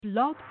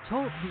Blog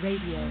Talk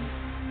Radio.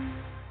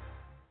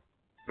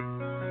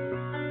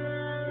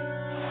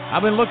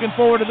 I've been looking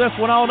forward to this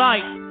one all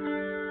night. If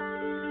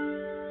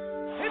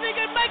he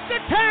can make the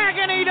tag,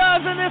 and he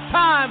does in this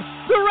time,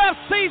 the ref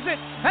sees it,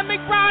 and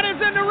McBride is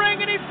in the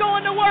ring, and he's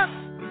going to work.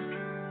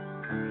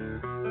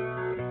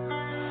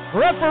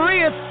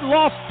 Referee has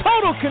lost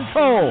total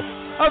control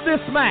of this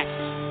match.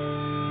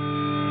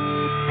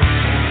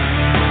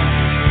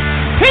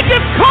 He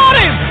just caught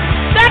him.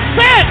 That's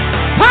it.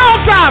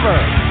 Pile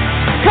driver.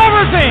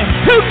 Covers in.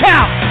 2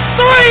 count.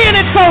 3, and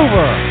it's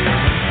over.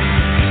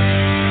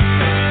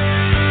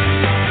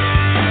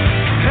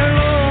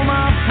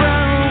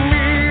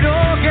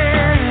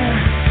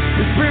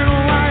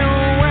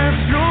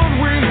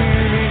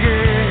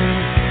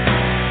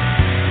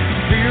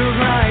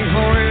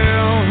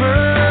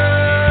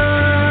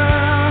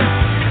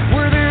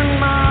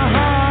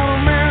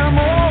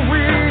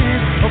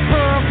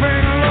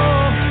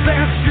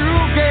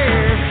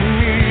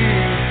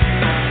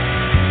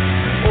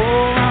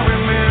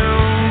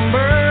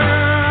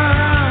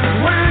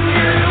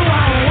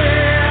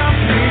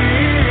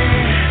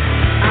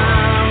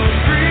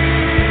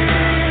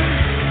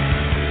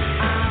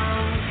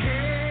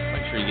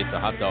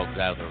 Dogs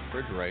out of the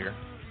refrigerator,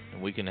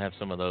 and we can have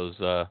some of those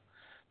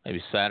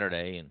maybe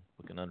Saturday, and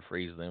we can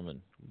unfreeze them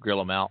and grill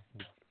them out.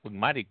 We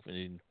might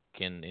even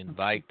can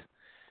invite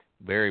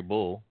Barry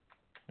Bull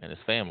and his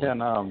family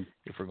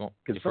if we're going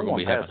to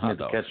be having hot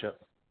dogs.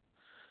 Ketchup.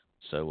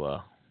 So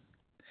I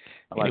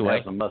like anyway, to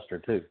have some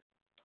mustard too.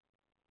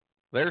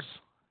 There's,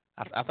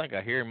 I think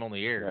I hear him on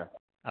the air.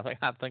 Yeah.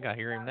 I think I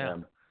hear him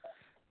now.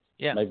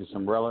 Yeah. Maybe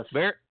some relish.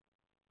 Barry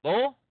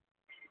Bull.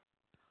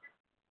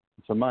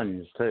 Some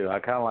onions, too. I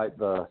kind of like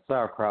the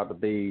sauerkraut to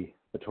be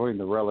between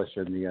the relish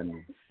and the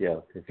onions. Yeah,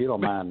 if you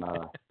don't mind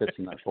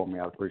fixing that for me,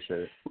 I'd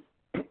appreciate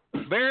it.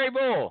 Barry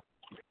Bull.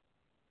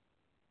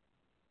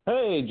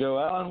 Hey, Joe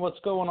Allen, what's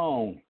going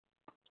on?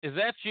 Is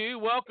that you?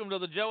 Welcome to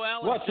the Joe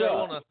Allen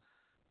Show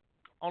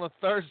on a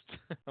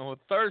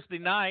Thursday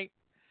night,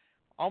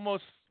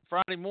 almost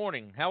Friday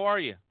morning. How are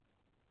you?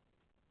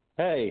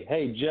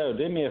 Hey, Joe,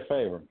 do me a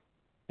favor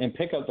and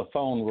pick up the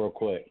phone real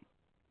quick.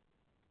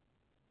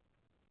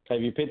 Have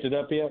you picked it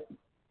up yet?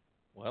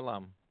 Well,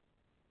 all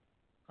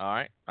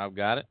right. I've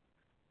got it.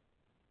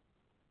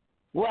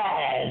 What's up?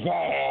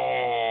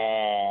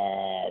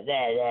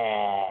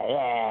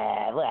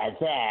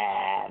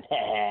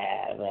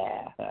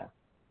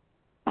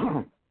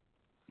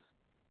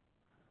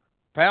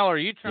 Pal, are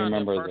you trying to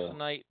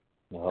impersonate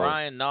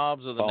Brian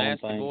Knobs of the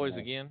Nasty Boys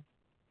again?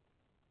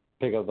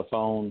 Pick up the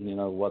phone,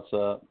 what's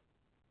up?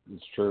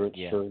 It's true, it's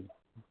true.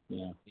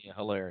 Yeah,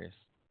 hilarious.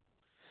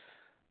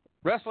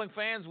 Wrestling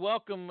fans,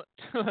 welcome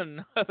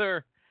to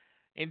another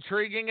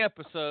intriguing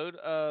episode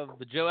of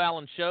the Joe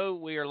Allen Show.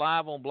 We are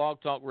live on Blog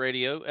Talk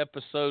Radio,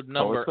 episode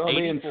number 84. It's going to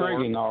be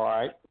intriguing, all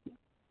right.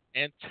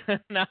 And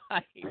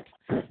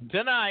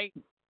tonight,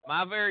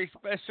 my very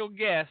special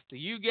guest,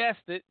 you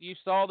guessed it, you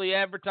saw the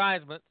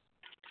advertisements,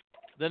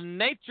 the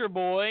Nature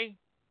Boy,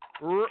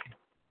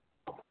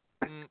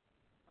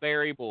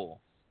 Barry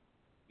Bull.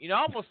 I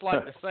almost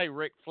like to say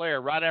Ric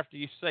Flair right after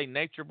you say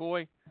Nature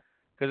Boy,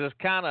 because it's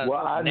kind of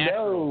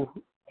natural.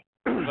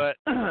 But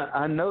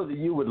I know that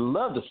you would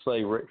love to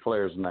say Ric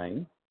Flair's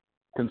name,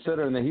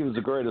 considering that he was the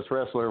greatest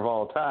wrestler of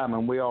all time,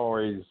 and we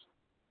already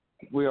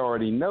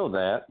know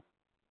that.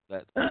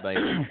 That's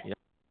debatable. Yep.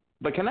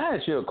 But can I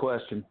ask you a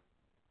question?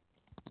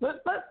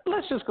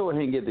 Let's just go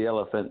ahead and get the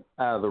elephant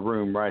out of the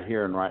room right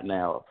here and right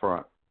now up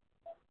front.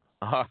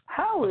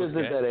 How is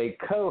it that a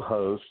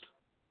co-host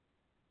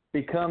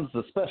becomes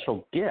the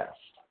special guest?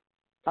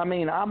 I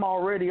mean, I'm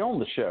already on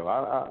the show.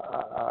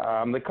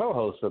 I'm the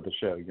co-host of the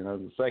show,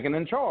 the second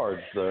in charge,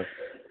 the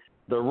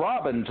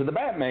Robin to the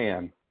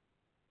Batman.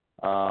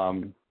 I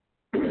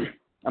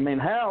mean,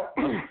 how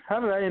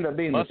did I end up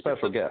being the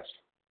special guest?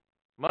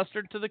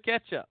 Mustard to the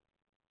ketchup.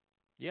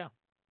 Yeah.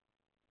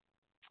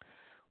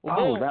 Well,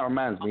 Bull, that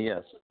reminds me,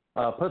 yes.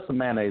 Put some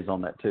mayonnaise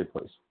on that too,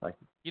 please. Thank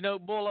you.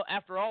 Bull,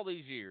 after all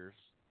these years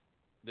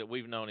that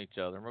we've known each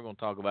other, and we're going to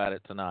talk about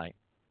it tonight,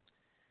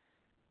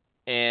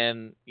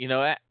 and, you've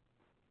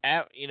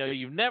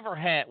never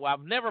had. Well,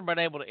 I've never been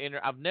able to.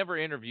 I've never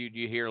interviewed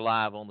you here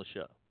live on the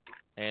show,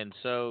 and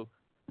so,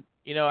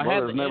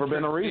 there's never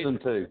been a reason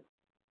to.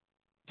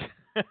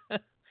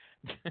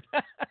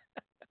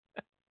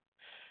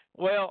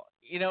 Well,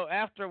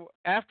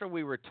 after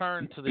we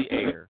returned to the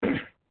air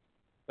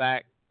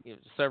back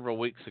several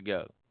weeks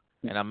ago,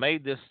 and I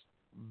made this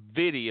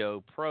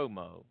video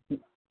promo,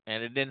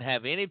 and it didn't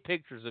have any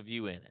pictures of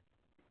you in it.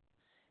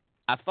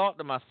 I thought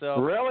to myself,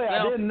 really,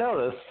 I didn't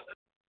notice.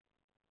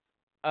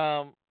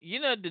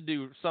 You need to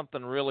do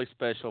something really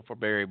special for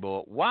Barry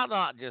Bull. Why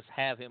not just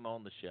have him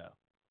on the show?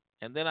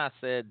 And then I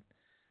said,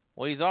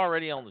 well, he's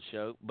already on the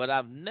show, but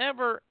I've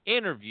never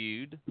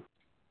interviewed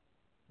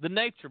the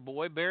Nature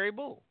Boy, Barry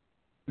Bull.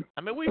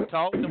 I mean, we've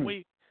talked and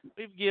we've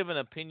given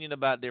opinion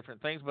about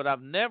different things, but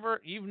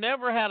you've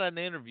never had an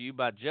interview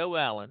by Joe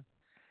Allen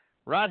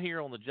right here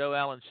on the Joe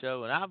Allen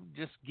Show, and I've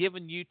just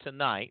given you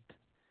tonight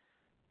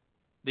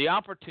the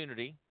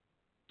opportunity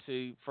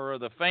for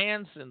the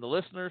fans and the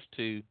listeners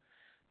to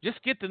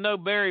just get to know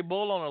Barry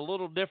Bull on a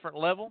little different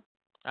level.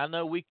 I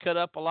know we cut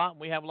up a lot and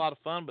we have a lot of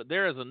fun, but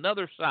there is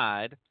another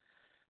side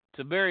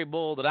to Barry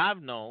Bull that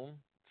I've known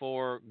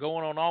for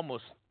going on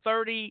almost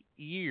 30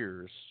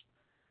 years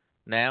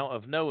now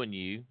of knowing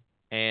you,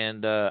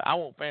 and I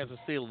want fans to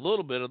see a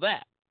little bit of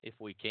that if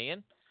we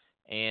can,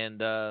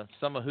 and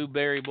some of who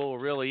Barry Bull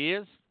really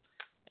is,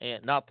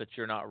 and not that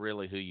you're not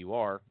really who you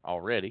are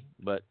already,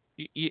 but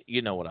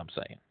you know what I'm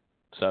saying.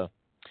 So,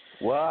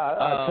 well,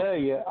 I tell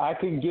you, I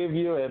can give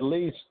you at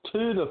least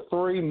 2 to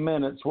 3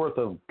 minutes worth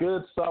of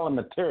good, solid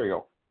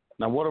material.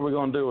 Now, what are we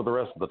going to do with the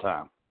rest of the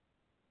time?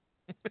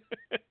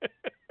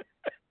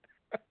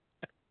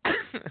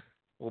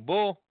 Well,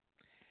 Bull,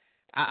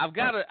 I've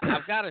got a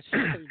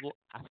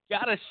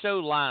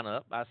show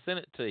lineup. I sent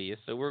it to you,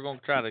 so we're going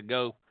to try to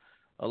go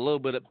a little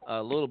bit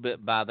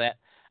by that.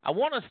 I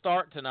want to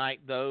start tonight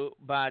though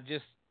by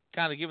just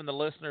kind of giving the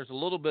listeners a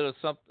little bit of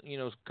something,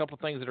 a couple of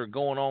things that are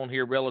going on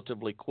here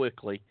relatively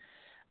quickly.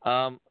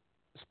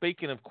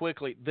 Speaking of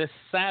quickly, this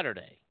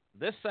Saturday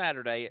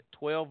at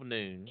 12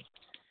 noon,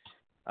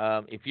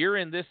 if you're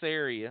in this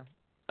area,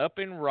 up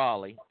in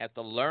Raleigh at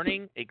the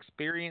Learning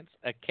Experience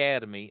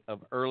Academy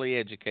of Early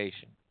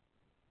Education.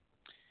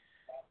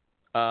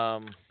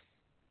 And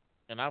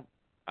I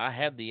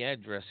had the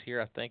address here.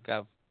 I think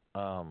I've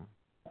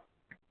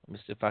let me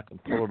see if I can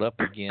pull it up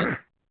again.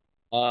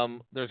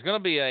 There's going to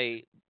be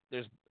a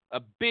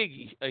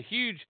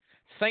huge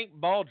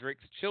St.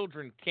 Baldrick's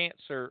Children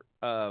Cancer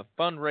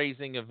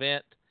fundraising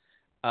event.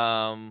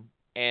 And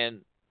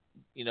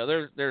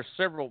there's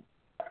several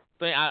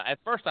things. At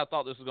first I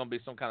thought this was going to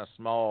be some kind of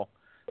small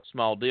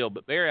deal,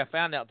 but Barry, I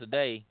found out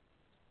today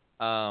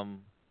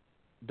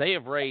they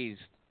have raised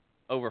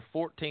over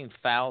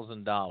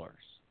 $14,000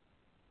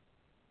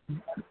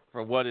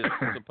 for what is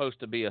supposed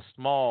to be a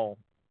small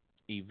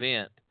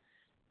event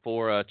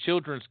for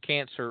children's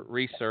cancer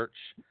research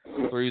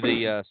through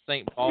the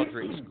St.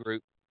 Baldrick's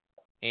group.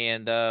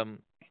 And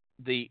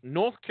the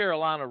North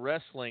Carolina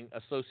Wrestling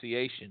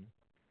Association,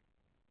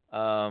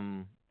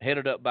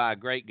 headed up by a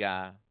great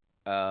guy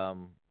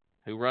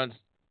who runs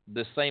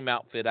the same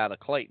outfit out of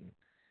Clayton,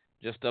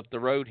 just up the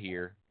road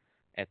here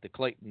at the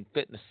Clayton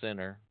Fitness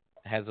Center,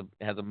 has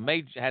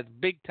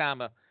big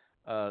time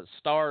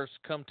stars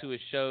come to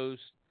his shows.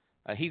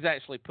 He's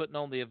actually putting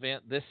on the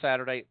event this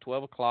Saturday at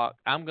 12 o'clock.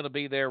 I'm going to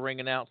be there ring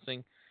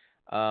announcing.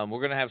 We're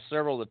going to have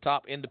several of the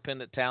top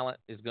independent talent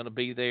is going to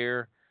be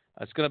there.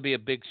 It's going to be a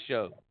big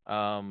show.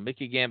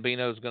 Mickey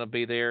Gambino is going to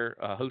be there.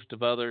 A host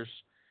of others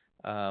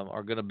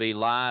are going to be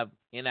live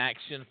in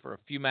action for a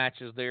few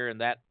matches there in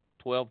that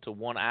 12 to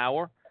 1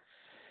 hour.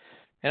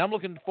 And I'm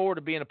looking forward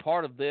to being a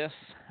part of this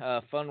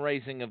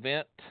fundraising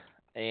event.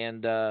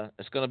 And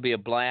it's going to be a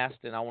blast.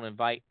 And I want to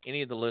invite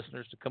any of the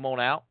listeners to come on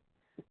out,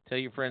 tell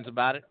your friends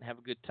about it, and have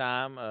a good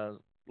time.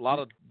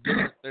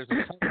 There's a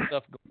ton of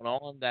stuff going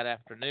on that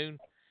afternoon,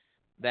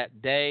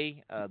 that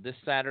day, this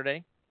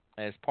Saturday,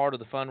 as part of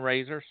the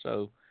fundraiser.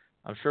 So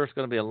I'm sure it's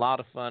going to be a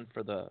lot of fun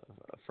for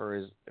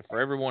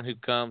everyone who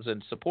comes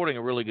and supporting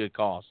a really good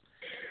cause.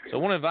 So I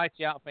want to invite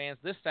you out, fans,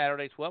 this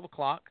Saturday, 12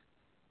 o'clock.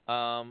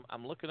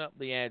 I'm looking up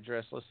the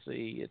address. Let's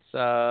see. It's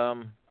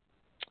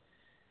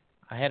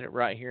I had it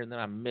right here, and then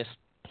I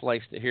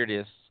misplaced it. Here it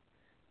is.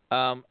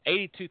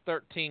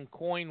 8213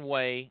 Coyne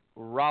Way,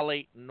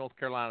 Raleigh, North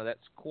Carolina.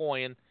 That's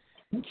Coyne,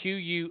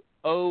 Quoin.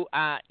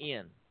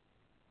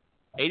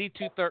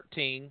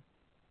 8213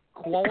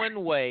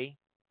 Coyne Way,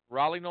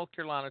 Raleigh, North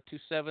Carolina,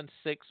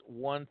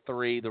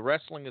 27613. The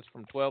wrestling is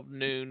from 12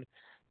 noon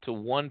to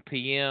 1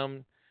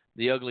 p.m.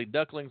 The Ugly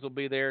Ducklings will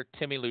be there.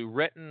 Timmy Lou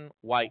Retton,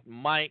 White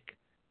Mike,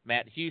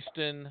 Matt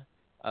Houston,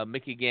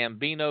 Mickey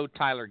Gambino,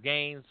 Tyler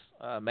Gaines,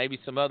 maybe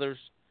some others.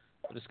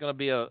 But it's going to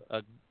be a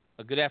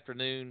good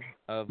afternoon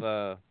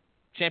of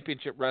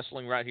championship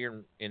wrestling right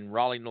here in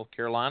Raleigh, North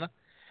Carolina.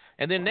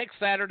 And then next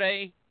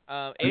Saturday,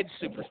 Edge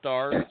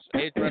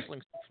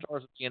Wrestling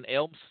Superstars in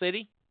Elm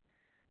City.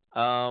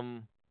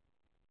 And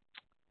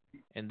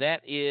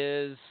that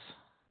is,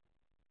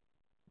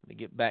 let me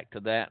get back to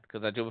that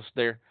because I was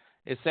there.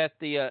 It's at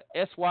the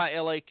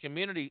SYLA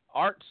Community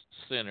Arts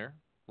Center,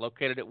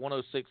 located at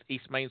 106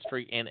 East Main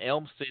Street in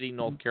Elm City,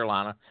 North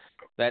Carolina.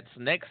 That's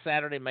next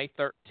Saturday, May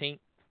 13th.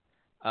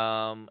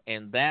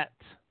 And that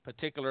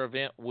particular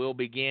event will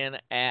begin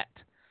at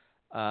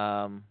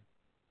 2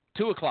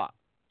 o'clock.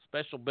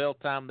 Special bell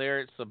time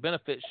there. It's a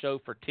benefit show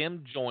for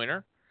Tim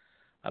Joyner.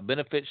 May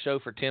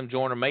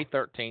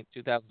 13th,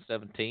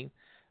 2017.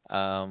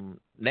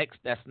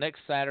 That's next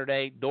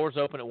Saturday. Doors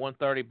open at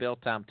 1:30, bell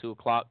time 2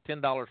 o'clock.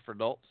 $10 for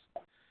adults.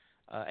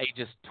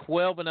 Ages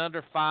 12 and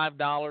under,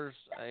 $5,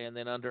 and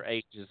then under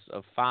ages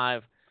of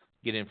 5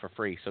 get in for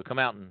free. So come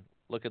out and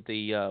look at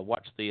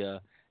watch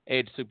the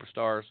Edge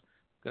Superstars.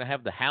 Going to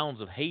have the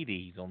Hounds of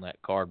Hades on that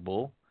card,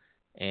 Bull,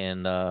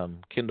 and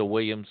Kendall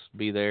Williams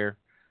be there.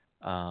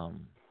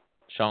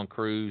 Sean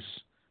Cruz,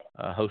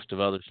 a host of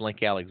others,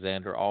 Link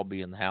Alexander, all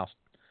be in the house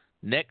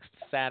next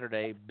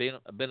Saturday.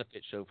 A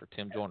benefit show for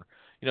Tim Joyner.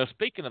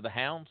 Speaking of the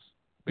Hounds,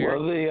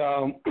 Will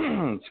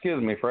the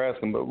excuse me for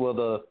asking, but will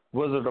the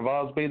Wizard of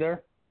Oz be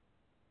there?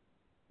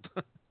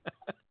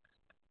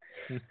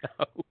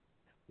 No.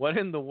 What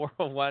in the world?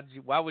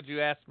 Why would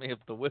you ask me if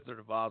the Wizard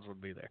of Oz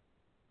would be there?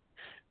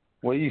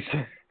 Well, you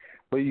said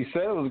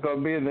it was going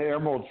to be in the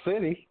Emerald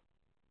City.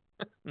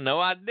 No,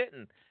 I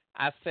didn't.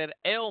 I said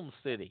Elm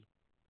City.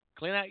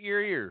 Clean out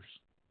your ears.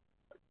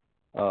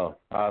 Oh,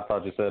 I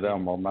thought you said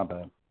Emerald. My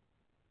bad.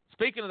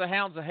 Speaking of the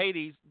Hounds of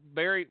Hades,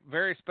 very,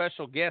 very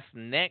special guest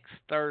next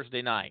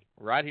Thursday night,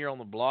 right here on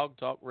the Blog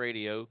Talk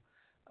Radio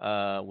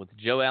with the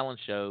Joe Allen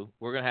Show.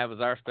 We're going to have as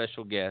our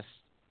special guests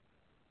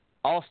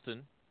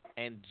Austin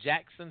and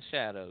Jackson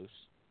Shadows,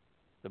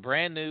 the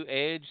brand new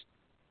Edge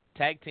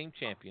Tag Team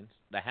Champions.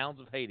 The Hounds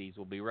of Hades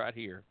will be right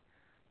here,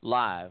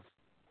 live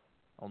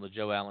on the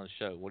Joe Allen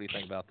Show. What do you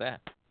think about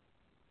that?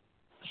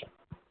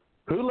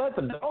 Who let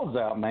the dogs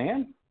out,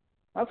 man?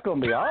 That's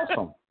going to be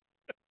awesome.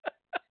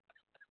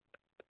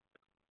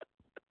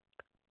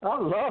 I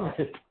love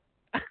it.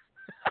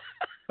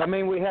 I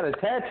mean, we had a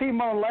tag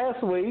team on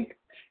last week.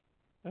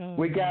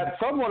 We got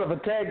somewhat of a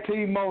tag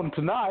team on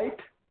tonight.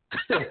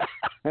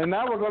 And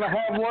now we're going to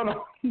have one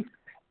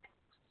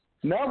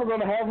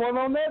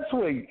on, next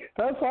week.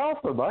 That's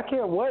awesome. I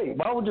can't wait.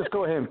 Why don't we just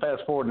go ahead and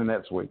fast forward to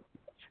next week?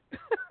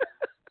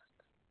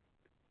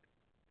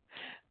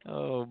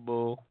 Oh,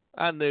 bull.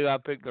 I knew I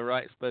picked the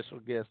right special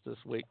guest this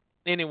week.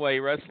 Anyway,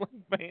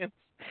 wrestling fans,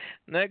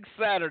 next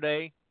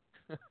Saturday,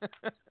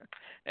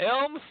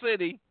 Elm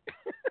City.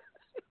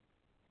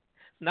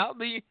 not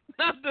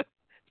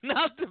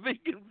to be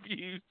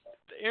confused,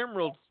 the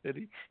Emerald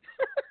City.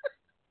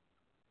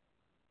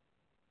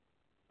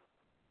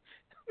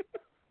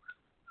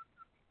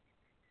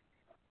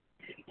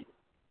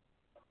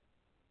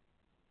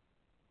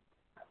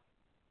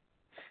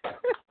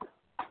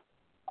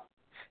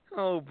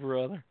 Oh,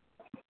 brother.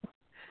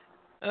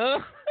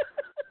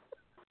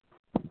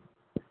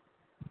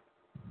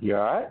 You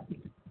all right?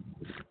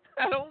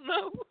 I don't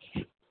know.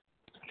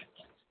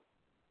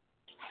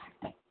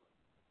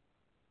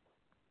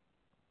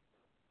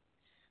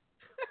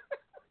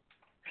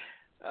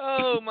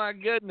 Oh, my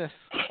goodness.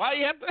 Why do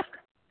you have to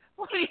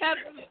say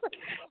something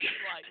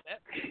like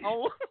that?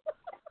 Oh.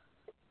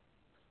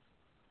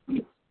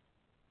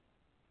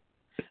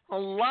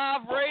 On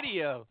live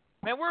radio.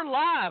 Man, we're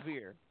live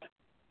here.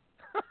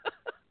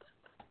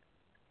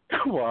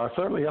 Well, I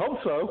certainly hope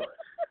so.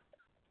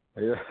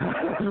 Yeah,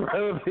 I'd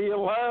rather be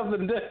alive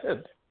than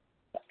dead.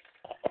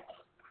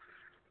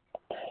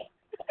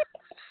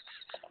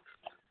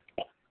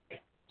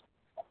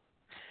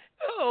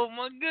 Oh,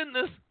 my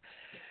goodness.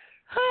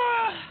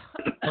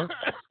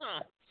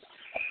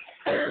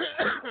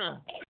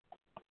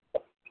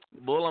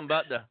 Bull, I'm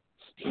about to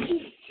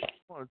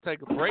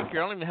take a break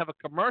here. I don't even have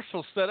a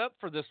commercial set up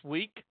for this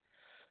week.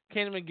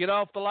 Can't even get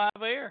off the live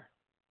air.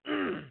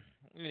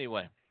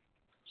 Anyway.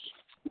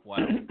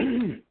 Wow.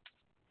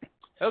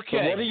 Okay.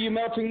 So what are you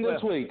melting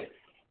this week?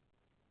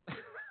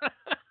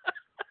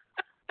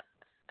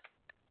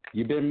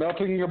 You've been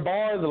melting your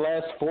bar the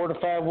last 4 to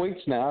 5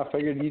 weeks now. I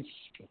figured you'd...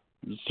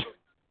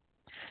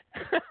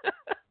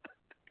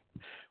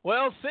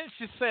 Well, since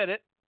you said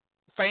it,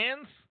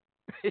 fans,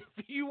 if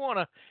you want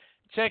to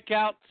check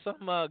out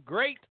some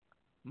great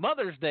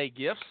Mother's Day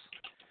gifts,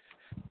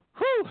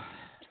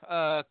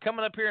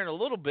 coming up here in a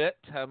little bit,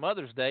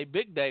 Mother's Day,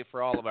 big day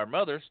for all of our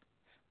mothers.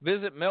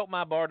 Visit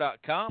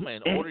meltmybar.com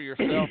and order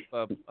yourself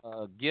a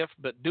gift,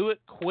 but do it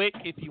quick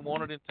if you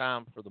want it in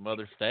time for the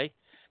Mother's Day.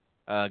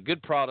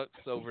 Good products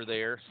over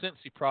there,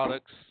 Scentsy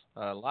products,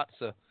 lots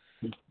of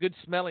good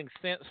smelling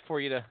scents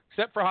for you to,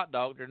 except for hot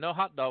dogs. There are no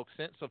hot dog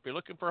scents, so if you're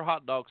looking for a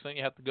hot dog scent,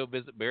 you have to go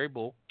visit Barry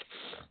Bull.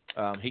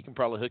 He can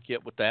probably hook you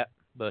up with that.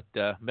 But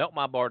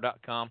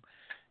meltmybar.com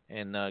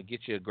and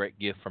get you a great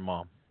gift from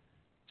Mom.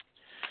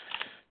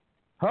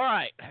 All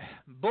right,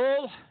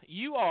 Bull,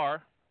 you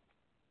are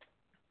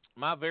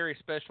my very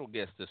special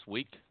guest this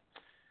week.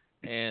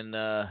 And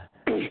a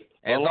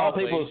lot of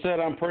people have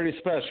said I'm pretty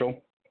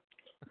special.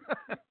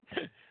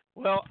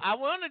 Well, I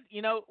wanted,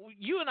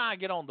 you and I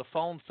get on the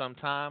phone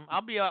sometime.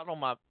 I'll be out on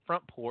my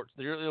front porch.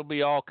 It'll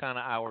be all kind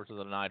of hours of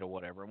the night or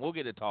whatever, and we'll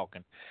get to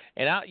talking.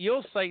 And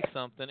you'll say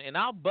something, and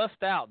I'll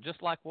bust out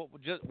just like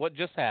what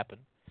just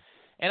happened.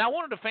 And I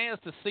wanted the fans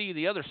to see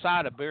the other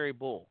side of Barry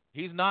Bull.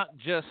 He's not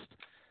just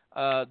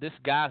this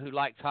guy who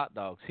likes hot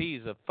dogs.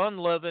 He's a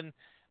fun-loving,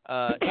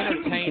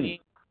 entertaining,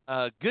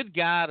 good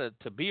guy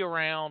to be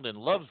around, and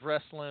loves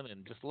wrestling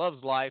and just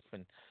loves life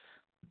and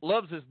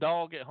loves his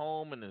dog at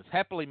home and is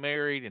happily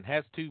married and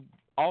has 2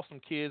 awesome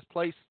kids,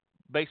 plays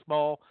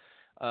baseball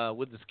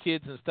with his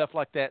kids and stuff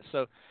like that.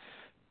 So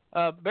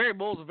Barry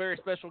Bull's a very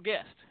special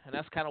guest, and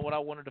that's kind of what I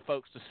wanted the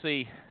folks to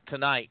see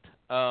tonight.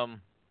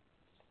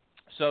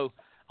 So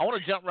I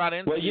want to jump right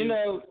into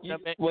Joe,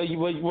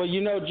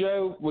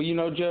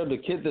 to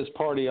kick this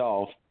party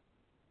off,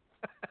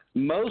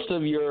 most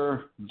of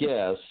your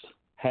guests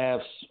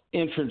have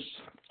entrance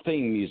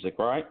theme music,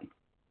 right?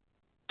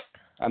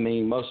 I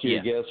mean, most of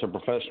your guests are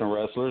professional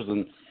wrestlers,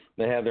 and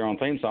they have their own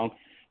theme song.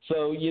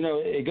 So,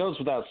 it goes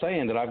without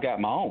saying that I've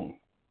got my own.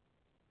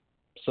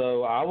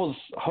 So I was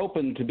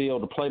hoping to be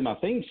able to play my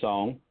theme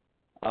song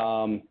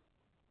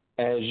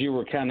as you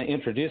were kind of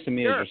introducing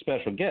me as your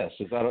special guest.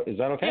 Is that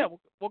okay? Yeah,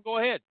 well, go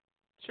ahead.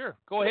 Sure,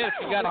 go ahead if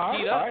you got it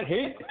keyed up.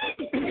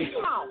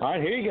 All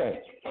right, here you go.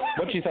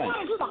 What do you think?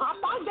 Want to do the hot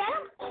dog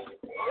dance?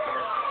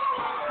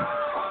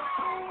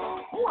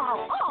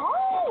 Well,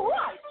 all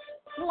right.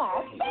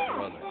 Let's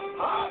dance.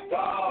 Hot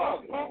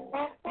dog.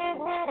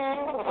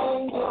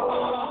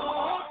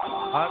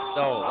 Hot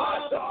dog.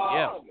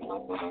 Yeah.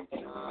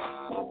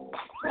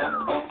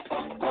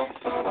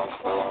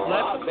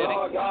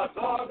 Hot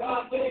dog,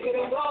 hot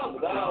diggity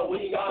dog. Now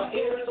we got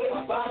ears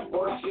and back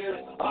for cheers.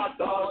 Hot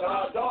dog,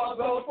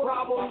 no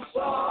problem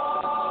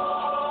solved.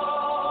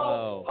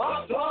 Oh.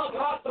 Hot dog,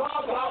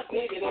 hot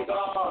diggity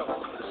dog.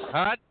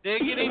 Hot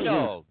diggity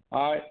dog.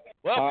 All right.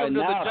 Welcome to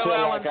the Joe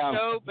Allen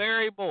Show,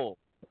 Barry Bull.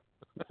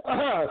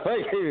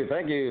 Thank you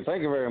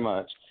very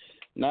much.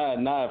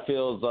 Now it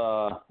feels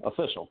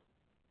official.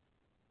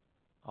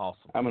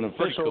 Awesome. I'm an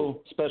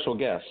official special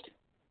guest.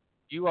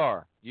 You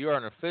are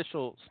an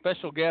official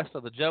special guest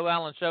of the Joe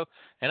Allen Show,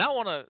 and I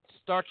want to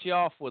start you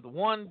off with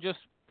one, just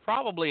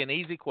probably an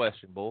easy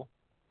question, Bull.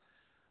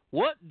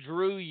 What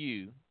drew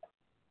you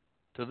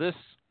to this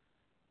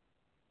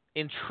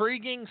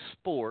intriguing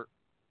sport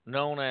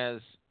known as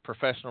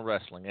professional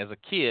wrestling? As a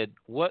kid,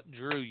 what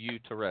drew you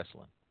to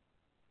wrestling?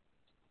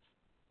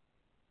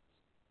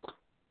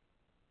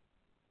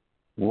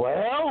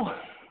 Well,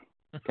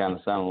 kind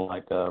of sounded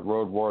like a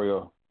Road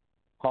Warrior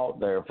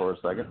halt there for a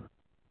second.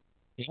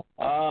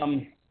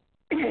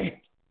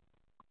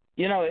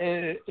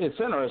 It's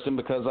interesting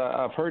because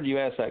I've heard you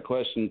ask that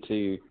question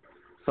to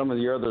some of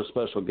the other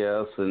special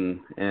guests, and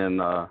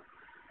I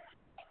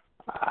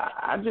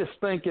just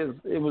think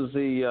it was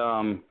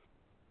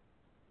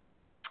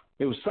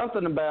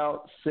something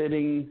about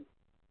sitting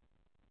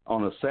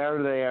on a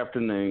Saturday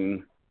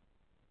afternoon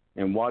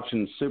and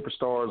watching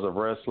Superstars of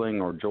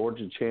Wrestling or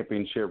Georgia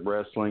Championship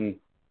Wrestling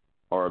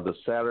or the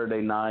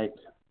Saturday night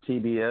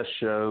TBS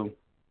show.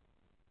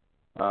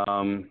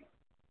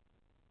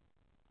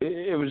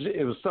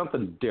 It was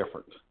something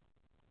different.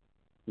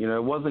 You know,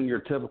 it wasn't your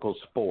typical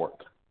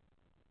sport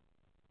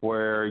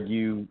where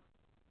it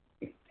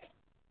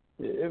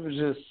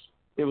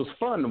was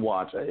fun to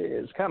watch.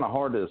 It's kind of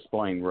hard to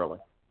explain really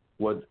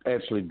what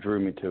actually drew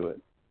me to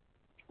it.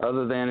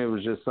 Other than it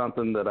was just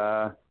something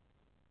that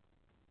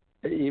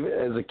even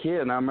as a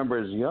kid, and I remember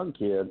as a young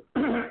kid,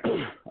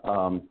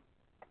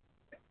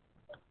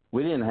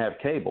 we didn't have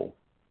cable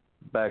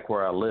back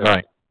where I lived.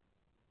 Right.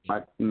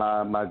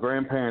 My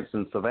grandparents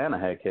in Savannah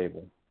had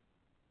cable,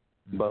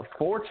 but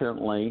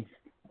fortunately,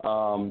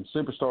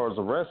 Superstars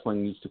of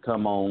Wrestling used to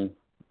come on.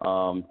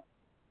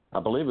 I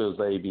believe it was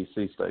the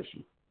ABC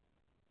station,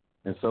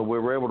 and so we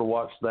were able to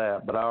watch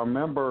that. But I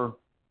remember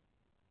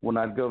when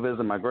I'd go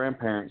visit my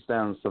grandparents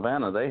down in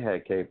Savannah, they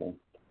had cable,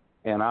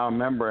 and I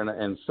remember,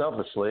 and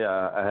selfishly,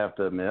 I have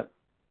to admit,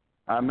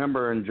 I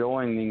remember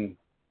enjoying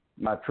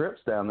my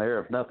trips down there,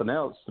 if nothing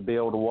else, to be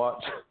able to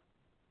watch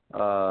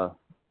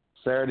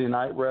Saturday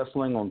Night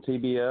Wrestling on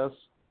TBS.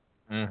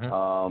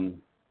 Mm-hmm.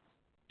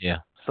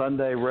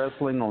 Sunday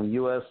Wrestling on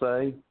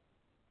USA.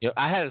 Yeah,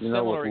 I had a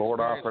similar with Lord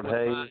experience Alfred with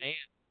Hayes. my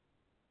aunt.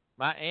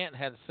 My aunt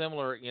had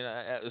similar,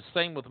 the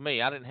same with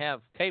me. I didn't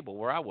have cable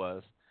where I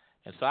was,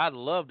 and so I'd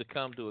love to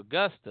come to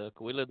Augusta.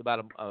 We lived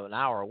about an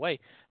hour away.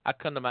 I'd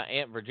come to my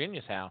Aunt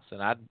Virginia's house,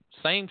 and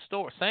same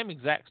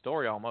exact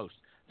story almost.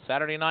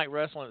 Saturday Night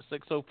Wrestling at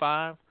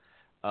 6:05,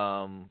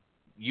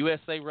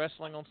 USA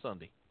Wrestling on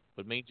Sunday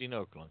with me, Gene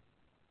Okerlund.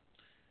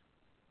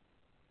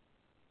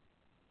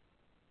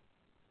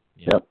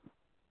 Yeah. Yep.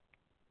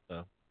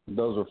 So.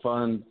 Those were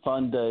fun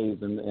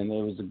days, and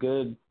it was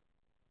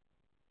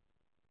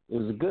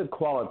a good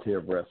quality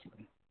of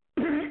wrestling.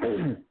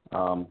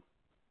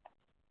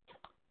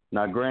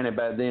 Now, granted,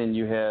 back then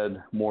you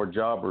had more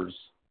jobbers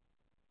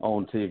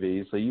on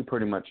TV, so you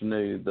pretty much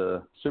knew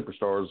the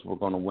Superstars were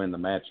going to win the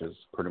matches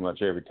pretty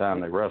much every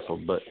time they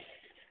wrestled. But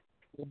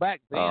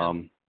back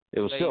then,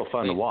 it was still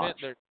fun to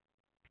watch. They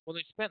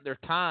spent their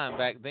time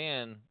back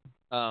then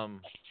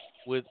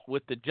with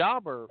the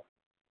jobber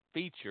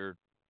featured,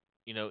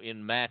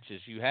 in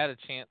matches. You had a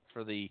chance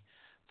for the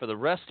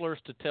wrestlers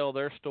to tell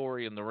their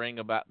story in the ring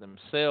about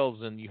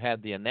themselves, and you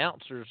had the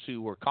announcers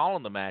who were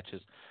calling the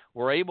matches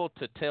were able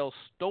to tell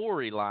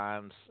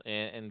storylines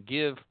and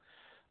give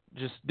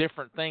just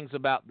different things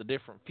about the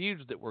different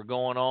feuds that were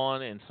going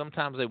on. And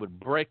sometimes they would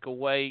break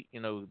away,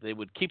 they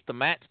would keep the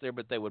match there,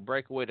 but they would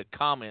break away to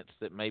comments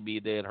that maybe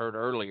they had heard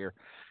earlier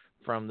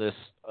from this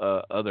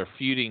other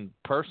feuding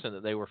person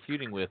that they were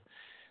feuding with.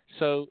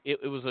 So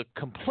it was a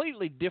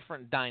completely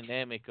different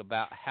dynamic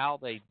about how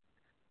they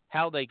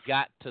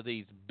got to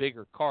these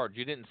bigger cards.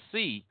 You didn't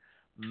see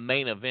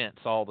main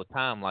events all the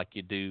time like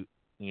you do,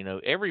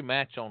 every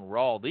match on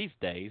Raw these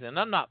days. And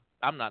I'm not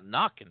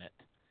knocking it,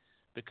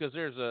 because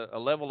there's a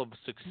level of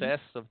success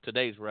of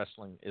today's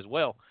wrestling as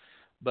well.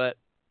 But,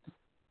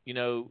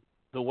 the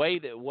way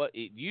that what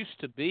it used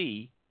to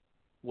be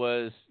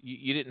was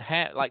you didn't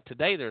have, like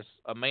today there's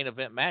a main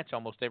event match.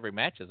 Almost every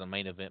match is a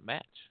main event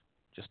match.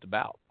 just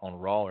about on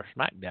Raw or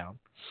SmackDown.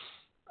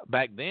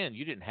 Back then,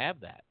 you didn't have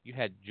that. You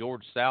had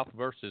George South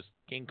versus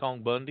King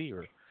Kong Bundy,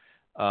 or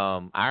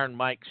Iron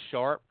Mike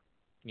Sharp,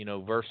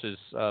 versus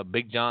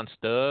Big John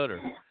Studd,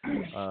 or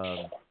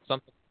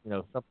something,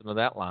 something of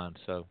that line.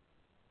 So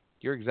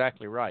you're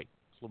exactly right.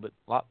 It's a little bit,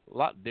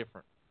 lot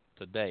different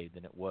today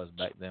than it was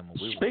back then when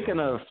we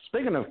were.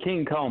 Speaking of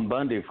King Kong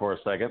Bundy for a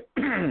second,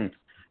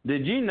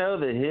 did you know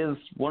that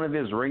one of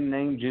his ring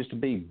names used to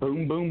be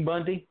Boom Boom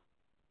Bundy?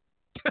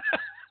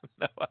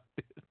 No, I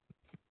didn't.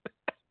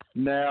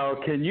 Now,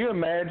 can you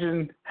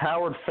imagine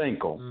Howard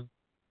Finkel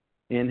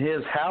in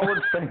his Howard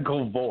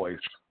Finkel voice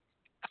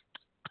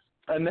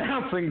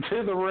announcing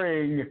to the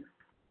ring,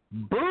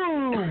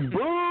 Boom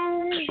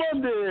Boom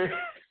Bundy?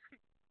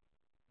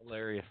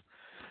 Hilarious.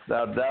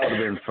 That would have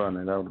been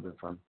funny. That would have been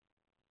fun.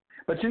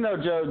 But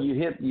Joe, you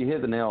hit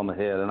the nail on the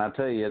head, and I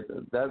tell you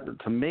that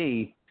to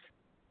me,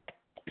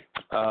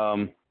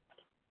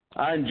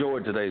 I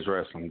enjoyed today's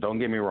wrestling. Don't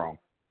get me wrong,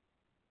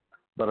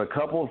 but a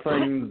couple of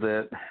things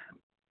that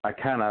I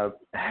kind of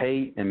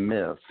hate and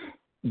miss.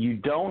 You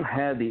don't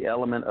have the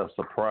element of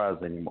surprise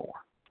anymore.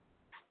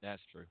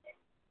 That's true.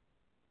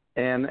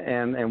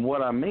 And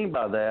what I mean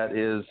by that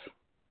is,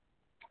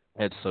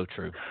 it's so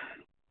true.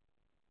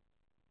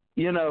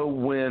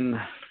 When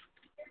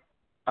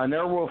I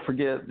never will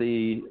forget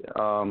the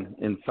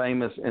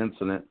infamous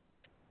incident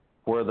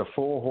where the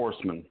Four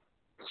Horsemen,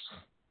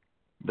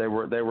 they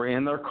were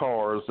in their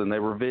cars and they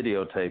were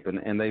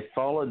videotaping, and they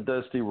followed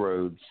Dusty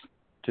Rhodes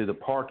to the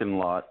parking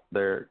lot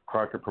there at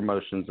Crockett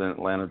Promotions in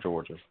Atlanta,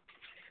 Georgia.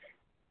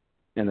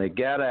 And they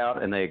got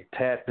out and they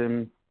attacked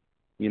him.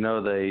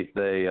 They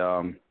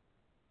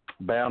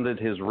bounded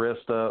his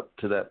wrist up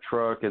to that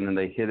truck, and then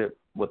they hit it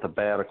with a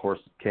bat. Of course,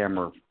 the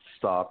camera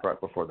stopped right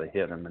before they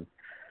hit him. And,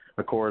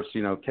 of course,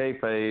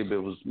 kayfabe, it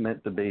was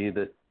meant to be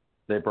that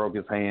they broke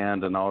his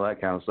hand and all that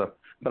kind of stuff.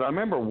 But I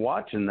remember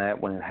watching that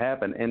when it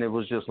happened, and it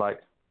was just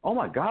like, oh,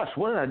 my gosh,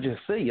 what did I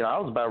just see? I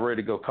was about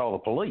ready to go call the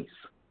police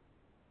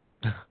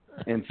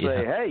and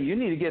say, hey, you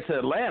need to get to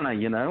Atlanta,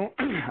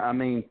 I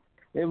mean,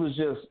 it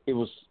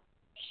was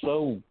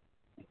so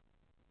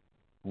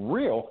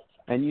real,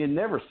 and you had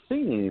never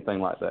seen anything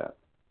like that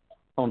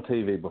on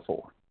TV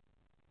before.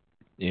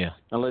 Yeah.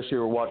 Unless you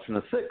were watching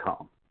a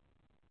sitcom.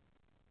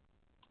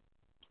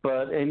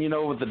 But,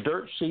 with the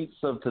dirt sheets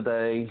of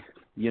today,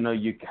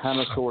 you kind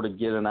of sort of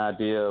get an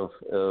idea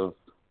of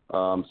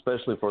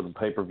especially for the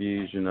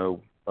pay-per-views,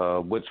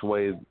 which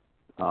way,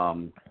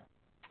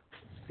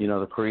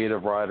 the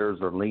creative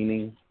writers are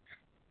leaning.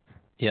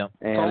 Yeah.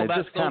 And it's all it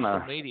about just kind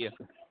of media.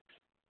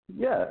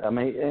 Yeah, I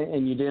mean,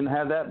 and you didn't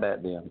have that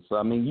back then. So,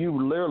 I mean,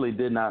 you literally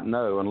did not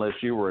know, unless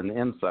you were an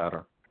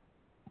insider,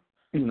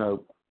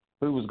 who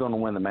was going to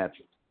win the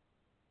matches.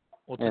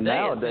 Well, today and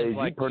nowadays, it seems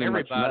like you pretty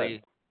much know.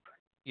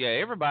 Yeah,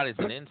 everybody's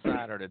an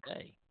insider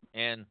today.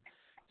 And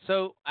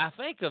so I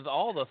think of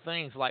all the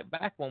things, like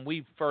back when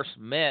we first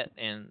met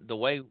and the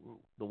way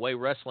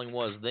wrestling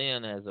was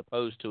then as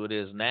opposed to it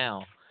is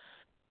now,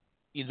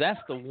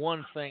 that's the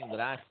one thing that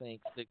I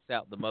think sticks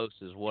out the most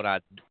is what I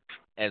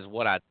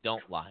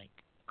don't like,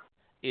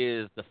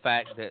 is the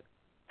fact that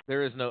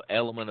there is no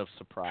element of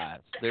surprise.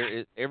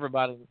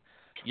 Everybody,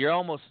 you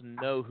almost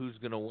know who's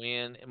going to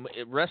win.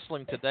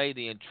 Wrestling today,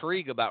 the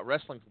intrigue about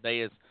wrestling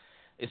today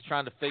is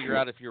trying to figure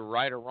out if you're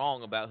right or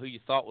wrong about who you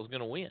thought was going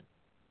to win.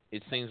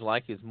 It seems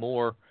like it's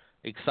more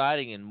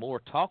exciting and more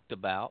talked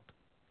about.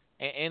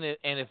 And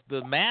if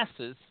the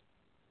masses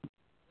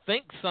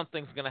think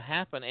something's going to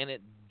happen and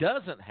it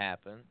doesn't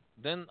happen,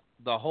 then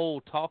the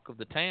whole talk of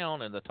the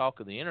town and the talk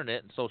of the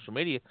internet and social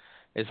media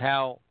is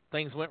how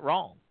things went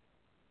wrong.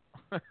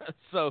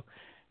 So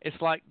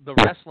it's like the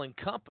wrestling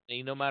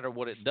company, no matter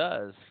what it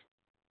does,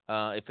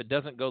 if it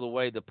doesn't go the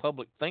way the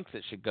public thinks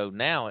it should go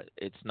now,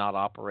 it's not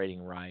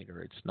operating right,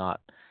 or it's not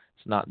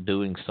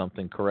doing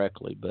something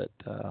correctly. But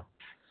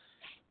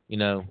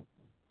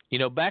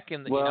back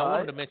in the, I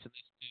wanted to mention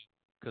this too,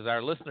 because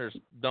our listeners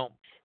don't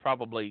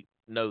probably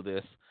know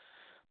this,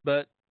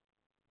 but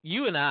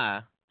you and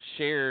I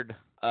shared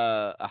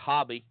a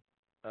hobby.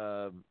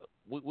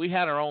 We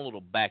had our own little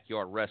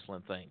backyard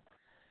wrestling thing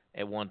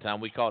at one time.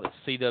 We called it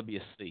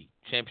CWC,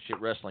 Championship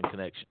Wrestling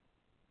Connection.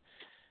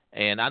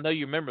 And I know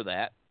you remember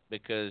that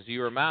because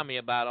you remind me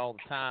about all the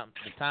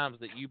times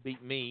that you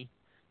beat me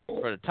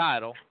for the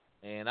title,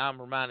 and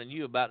I'm reminding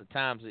you about the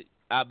times that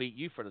I beat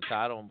you for the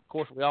title. And of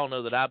course, we all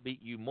know that I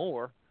beat you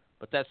more,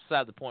 but that's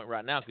beside the point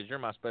right now because you're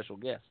my special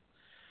guest.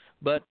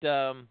 But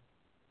I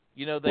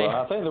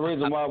think the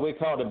reason why we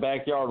called it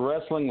backyard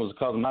wrestling was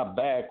because my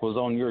back was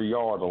on your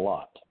yard a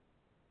lot.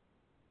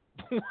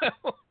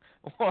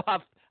 Well,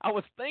 I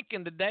was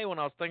thinking today when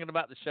I was thinking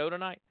about the show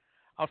tonight,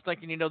 I was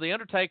thinking, the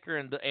Undertaker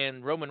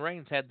and Roman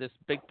Reigns had this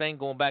big thing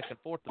going back and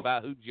forth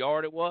about whose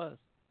yard it was.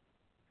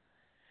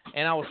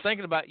 And I was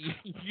thinking about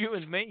you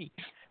and me,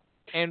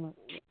 and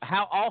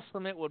how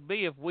awesome it would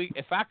be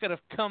if I could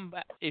have come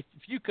back, if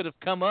you could have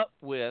come up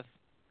with,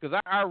 because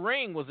our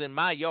ring was in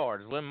my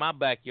yard, it was in my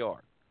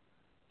backyard,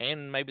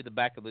 and maybe the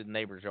back of the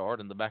neighbor's yard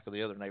and the back of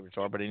the other neighbor's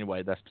yard. But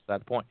anyway, that's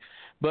beside the point.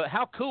 But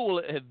how cool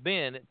would it have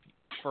been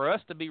for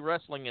us to be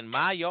wrestling in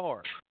my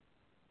yard.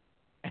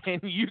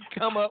 And you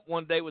come up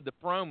one day with the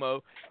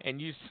promo,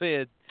 and you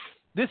said,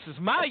 "This is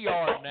my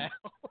yard now."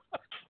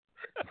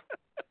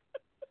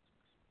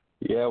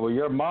 Yeah, well,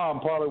 your mom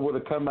probably would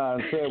have come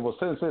out and said, "Well,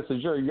 since this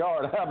is your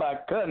yard, how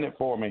about cutting it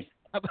for me?"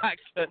 How about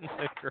cutting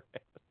the grass?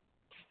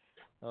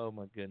 Oh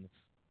my goodness,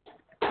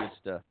 good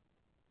stuff.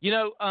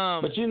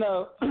 But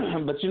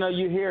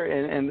you hear,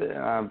 and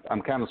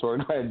I'm kind of sort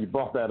of glad you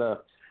brought that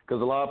up,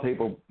 because a lot of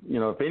people,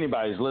 if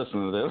anybody's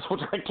listening to this, which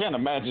I can't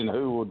imagine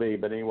who will be,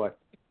 but anyway,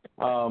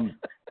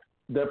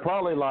 they're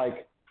probably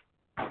like,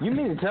 "You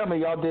mean to tell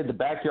me y'all did the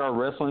backyard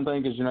wrestling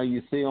thing?" Because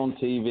you see on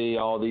TV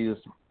all these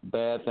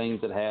bad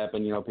things that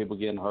happen, people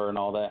getting hurt and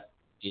all that.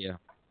 Yeah.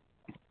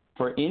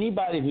 For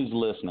anybody who's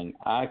listening,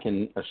 I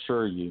can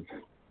assure you,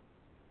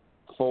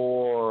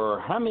 for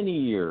how many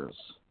years?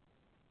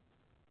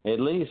 At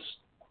least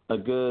a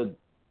good,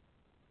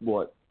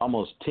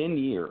 almost 10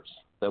 years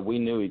that we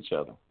knew each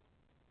other.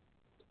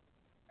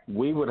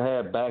 We would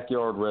have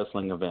backyard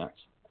wrestling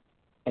events,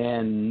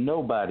 and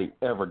nobody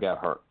ever got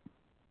hurt.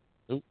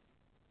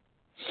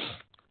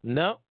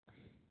 No.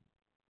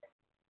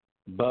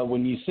 But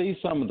when you see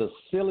some of the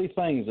silly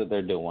things that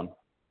they're doing,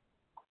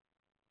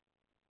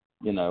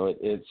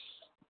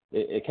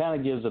 it kind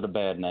of gives it a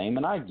bad name,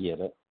 and I get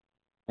it.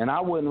 And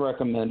I wouldn't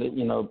recommend it,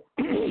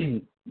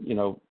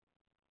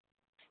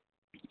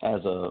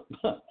 as a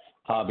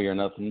hobby or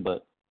nothing,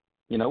 but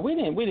we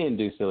didn't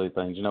do silly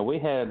things. We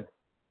had,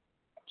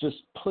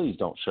 just please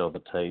don't show the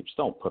tapes.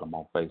 Don't put them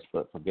on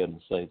Facebook, for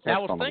goodness sakes. I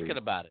was thinking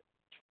about it.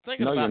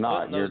 No, you're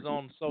not. Putting those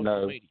on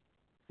social media.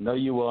 No,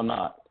 you will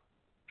not.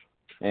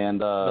 And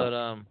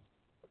but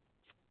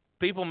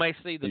people may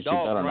see the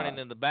dog running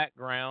in the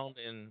background,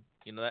 and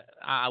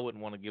I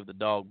wouldn't want to give the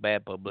dog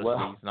bad publicity.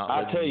 Well,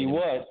 I tell you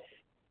what.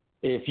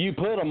 If you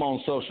put them on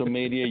social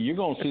media, you're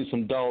going to see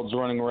some dogs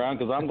running around,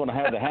 because I'm going to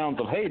have the Hounds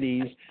of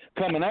Hades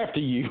coming after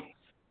you.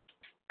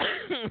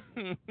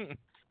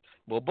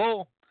 Well,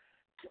 Bull,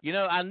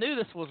 I knew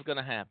this was going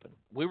to happen.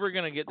 We were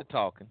going to get to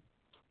talking,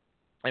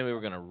 and we were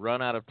going to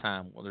run out of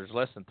time. Well, there's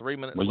less than 3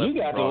 minutes left. Well, you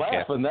got to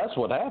laugh, and that's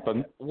what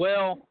happened.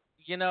 Well,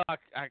 I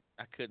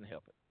couldn't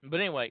help it.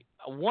 But anyway,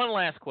 one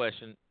last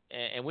question,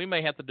 and we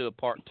may have to do a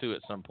part 2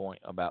 at some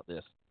point about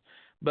this.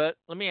 But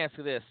let me ask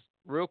you this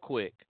real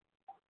quick.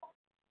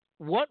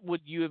 What would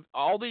you have,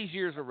 all these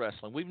years of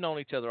wrestling, we've known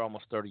each other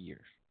almost 30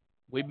 years.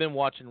 We've been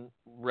watching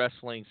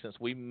wrestling since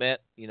we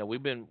met.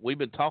 We've been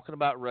talking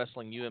about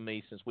wrestling, you and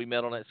me, since we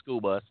met on that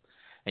school bus.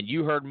 And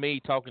you heard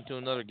me talking to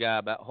another guy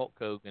about Hulk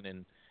Hogan,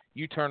 and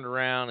you turned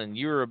around and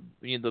you were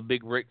the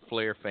big Ric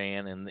Flair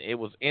fan, and it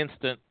was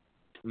instant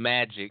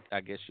magic,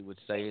 I guess you would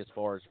say, as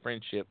far as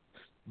friendship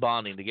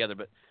bonding together.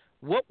 But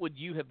what would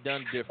you have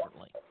done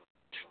differently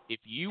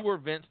if you were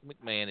Vince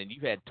McMahon and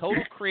you had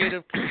total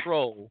creative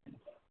control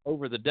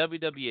over the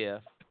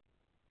WWF?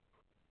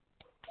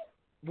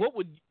 What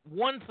would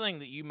one thing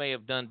that you may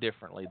have done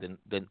differently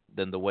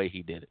than the way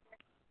he did it?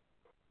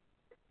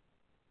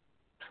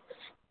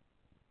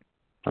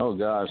 Oh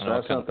gosh,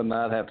 that's something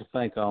I'd have to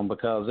think on,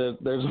 because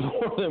there's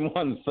more than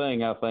one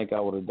thing I think I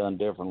would have done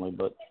differently.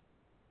 But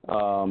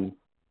I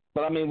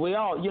mean, we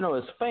all,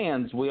 as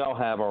fans, we all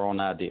have our own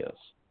ideas.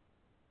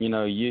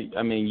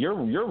 You're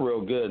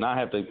real good, and I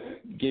have to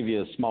give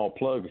you a small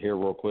plug here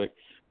real quick.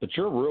 But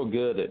you're real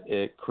good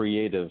at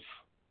creative,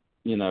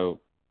 kind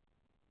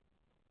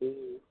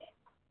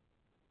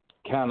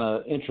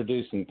of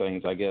introducing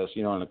things, I guess,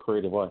 in a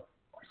creative way.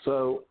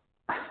 So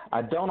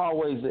I don't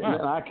always, and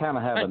I kind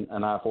of have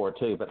an eye for it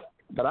too, but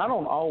I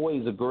don't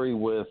always agree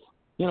with,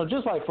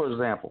 just like, for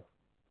example,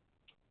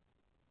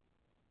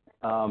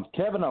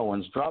 Kevin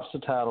Owens drops the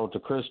title to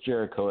Chris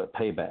Jericho at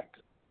Payback.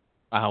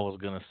 I was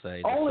going to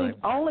say.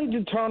 Only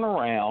to turn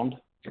around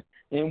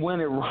and win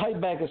it right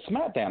back at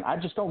SmackDown. I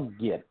just don't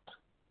get it.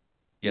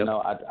 Yep.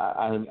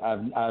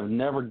 I've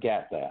never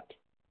got that,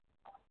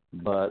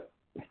 but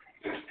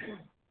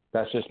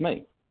that's just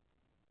me.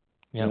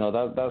 Yep.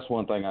 That's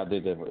one thing I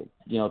did differently.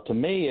 To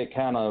me, it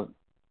kind of,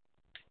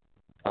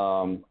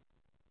 I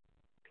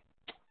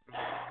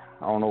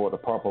don't know what the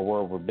proper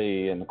word would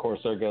be, and of course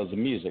there goes the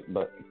music.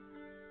 But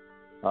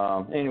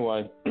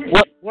anyway,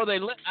 well,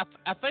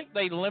 I think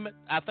they limit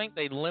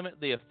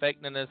the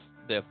effectiveness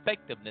of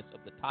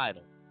the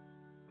title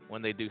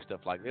when they do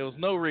stuff like that. There was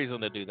no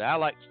reason to do that. I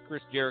like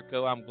Chris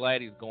Jericho. I'm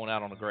glad he's going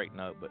out on a great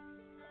note, but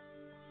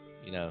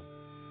I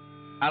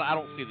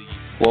don't see the use.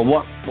 Well,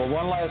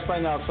 one last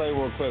thing I'll say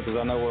real quick, because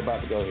I know we're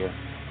about to go here,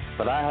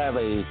 but I have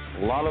a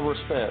lot of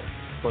respect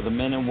for the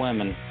men and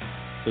women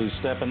who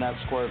step in that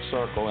squared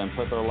circle and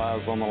put their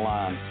lives on the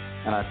line,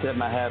 and I tip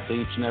my hat to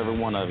each and every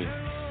one of you.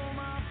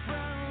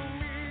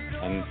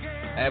 And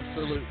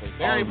absolutely,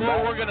 Barry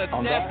Moore, we're going to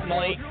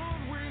definitely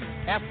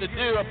have to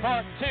do a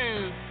part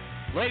 2.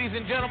 Ladies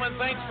and gentlemen,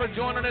 thanks for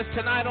joining us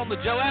tonight on the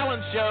Joe Allen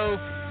Show.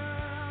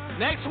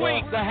 Next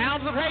week, the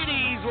Hounds of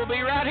Hades will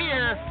be right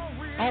here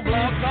on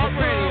Blog Talk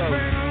Radio.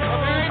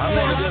 I'm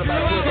going to get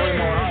about 2 or 3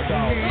 more hot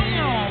dogs. Hang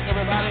on,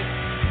 everybody.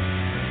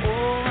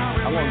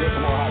 I'm going to get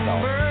some more hot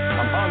dogs.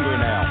 I'm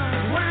hungry now.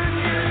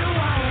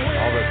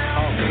 All this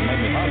talking. Make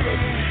me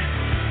hungry.